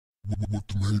What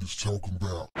the haters talking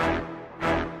about?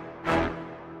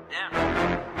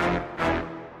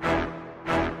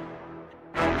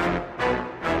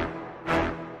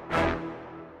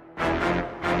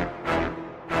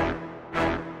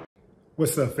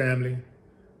 What's up, family?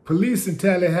 Police in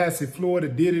Tallahassee, Florida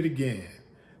did it again.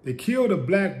 They killed a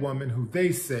black woman who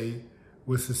they say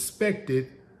was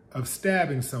suspected of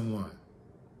stabbing someone.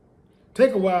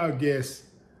 Take a wild guess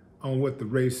on what the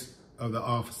race of the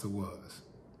officer was.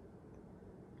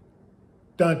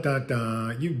 Dun, dun,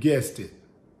 dun, you guessed it.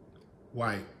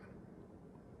 White.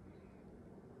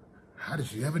 How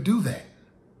did you ever do that?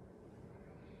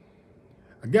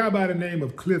 A guy by the name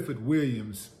of Clifford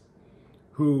Williams,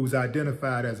 who's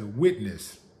identified as a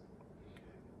witness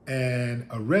and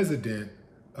a resident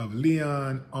of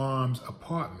Leon Arms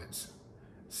Apartments,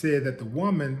 said that the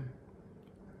woman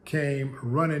came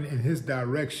running in his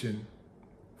direction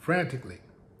frantically,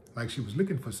 like she was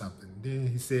looking for something. Then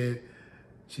he said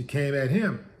she came at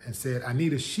him and said, "I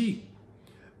need a sheet.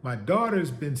 My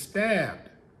daughter's been stabbed."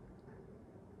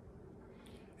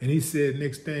 And he said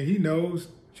next thing he knows,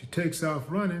 she takes off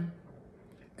running,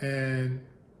 and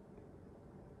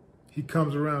he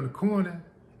comes around the corner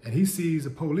and he sees a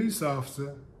police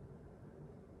officer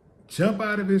jump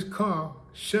out of his car,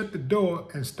 shut the door,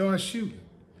 and start shooting.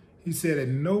 He said at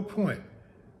no point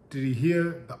did he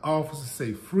hear the officer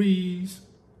say freeze,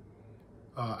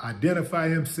 identify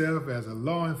himself as a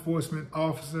law enforcement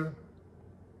officer.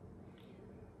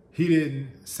 He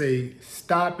didn't say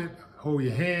stop it, hold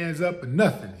your hands up, or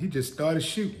nothing. He just started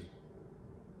shooting.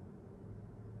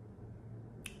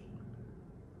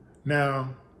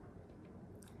 Now,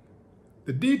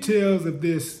 the details of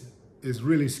this is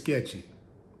really sketchy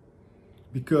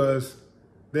because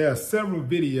there are several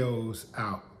videos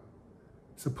out.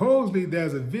 Supposedly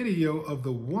there's a video of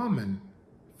the woman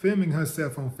filming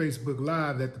herself on Facebook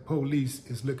Live that the police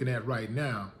is looking at right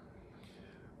now,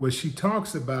 where she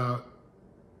talks about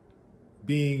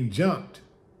being jumped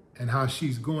and how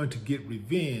she's going to get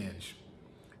revenge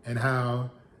and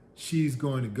how she's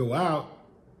going to go out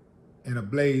in a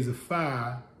blaze of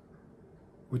fire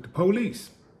with the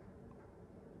police.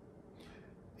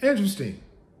 Interesting.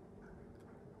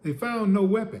 They found no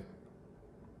weapon.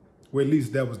 Well, at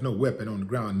least there was no weapon on the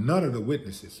ground. None of the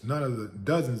witnesses, none of the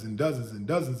dozens and dozens and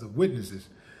dozens of witnesses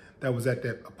that was at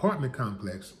that apartment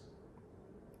complex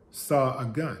saw a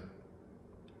gun.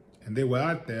 And they were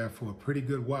out there for a pretty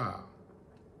good while.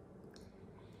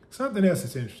 Something else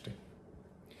is interesting.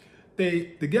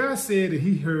 The guy said that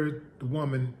he heard the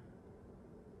woman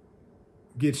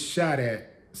get shot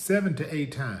at 7 to 8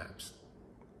 times.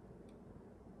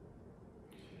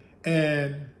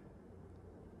 And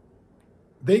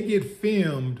they get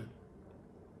filmed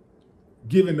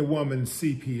giving the woman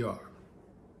CPR.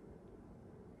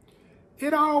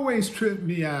 It always tripped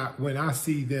me out when I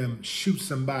see them shoot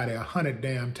somebody 100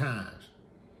 damn times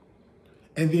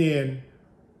and then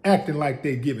acting like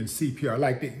they're giving CPR,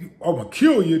 like I'm gonna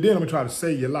kill you, then I'm gonna try to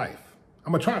save your life.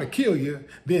 I'm gonna try to kill you,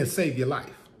 then save your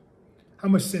life. How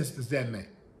much sense does that make?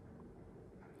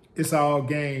 It's all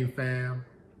game, fam.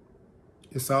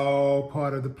 It's all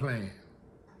part of the plan.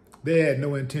 They had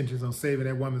no intentions on saving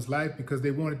that woman's life because they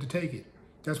wanted to take it.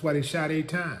 That's why they shot 8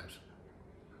 times.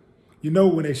 You know,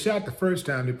 when they shot the first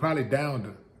time, they probably downed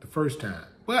her the first time.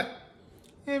 But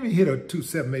let me hit her 2,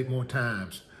 7, 8 more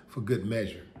times for good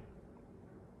measure.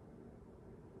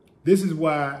 This is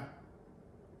why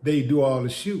they do all the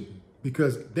shooting,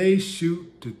 because they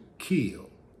shoot to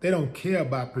kill. They don't care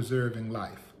about preserving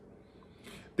life.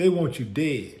 They want you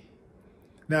dead.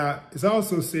 Now, it's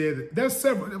also said that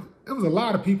there was a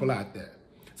lot of people out there.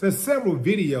 So there's several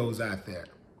videos out there.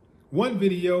 One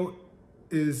video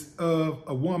is of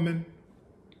a woman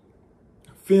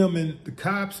filming the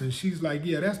cops, and she's like,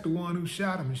 yeah, that's the one who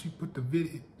shot him. And she put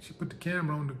the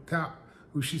camera on the cop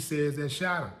who she says that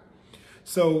shot him.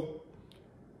 So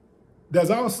there's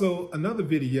also another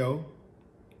video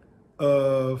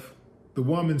of the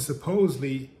woman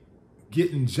supposedly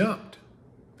getting jumped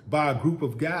by a group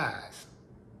of guys.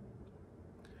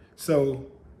 So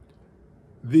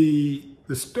the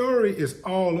story is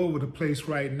all over the place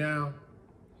right now,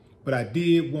 but I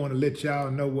did want to let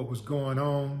y'all know what was going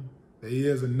on. There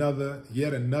is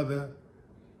yet another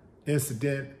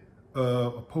incident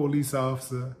of a police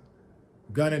officer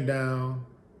gunning down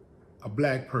a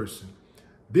black person.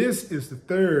 This is the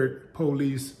 3rd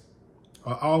police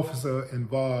or officer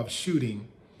involved shooting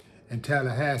in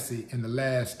Tallahassee in the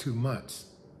last 2 months.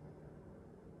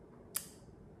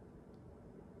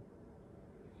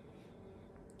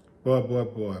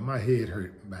 Boy, my head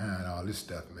hurt behind all this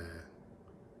stuff, man.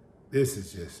 This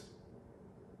is just,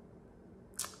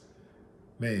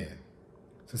 man.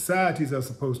 Societies are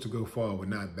supposed to go forward,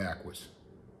 not backwards.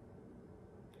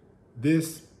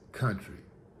 This country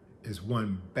is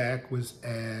one backwards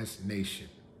ass nation.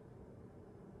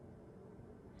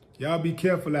 Y'all be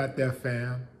careful out there,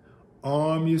 fam.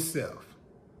 Arm yourself.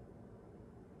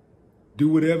 Do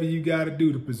whatever you got to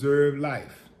do to preserve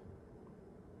life.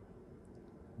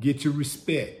 Get your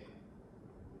respect.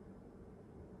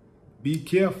 Be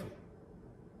careful.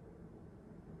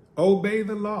 Obey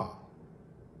the law.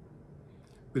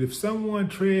 But if someone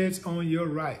treads on your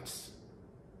rights,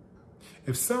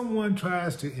 if someone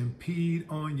tries to impede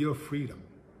on your freedom,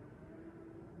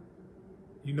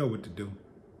 you know what to do.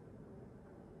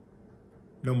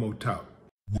 No more talk.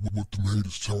 What the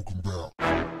haters talking about?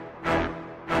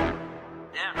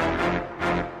 Yeah.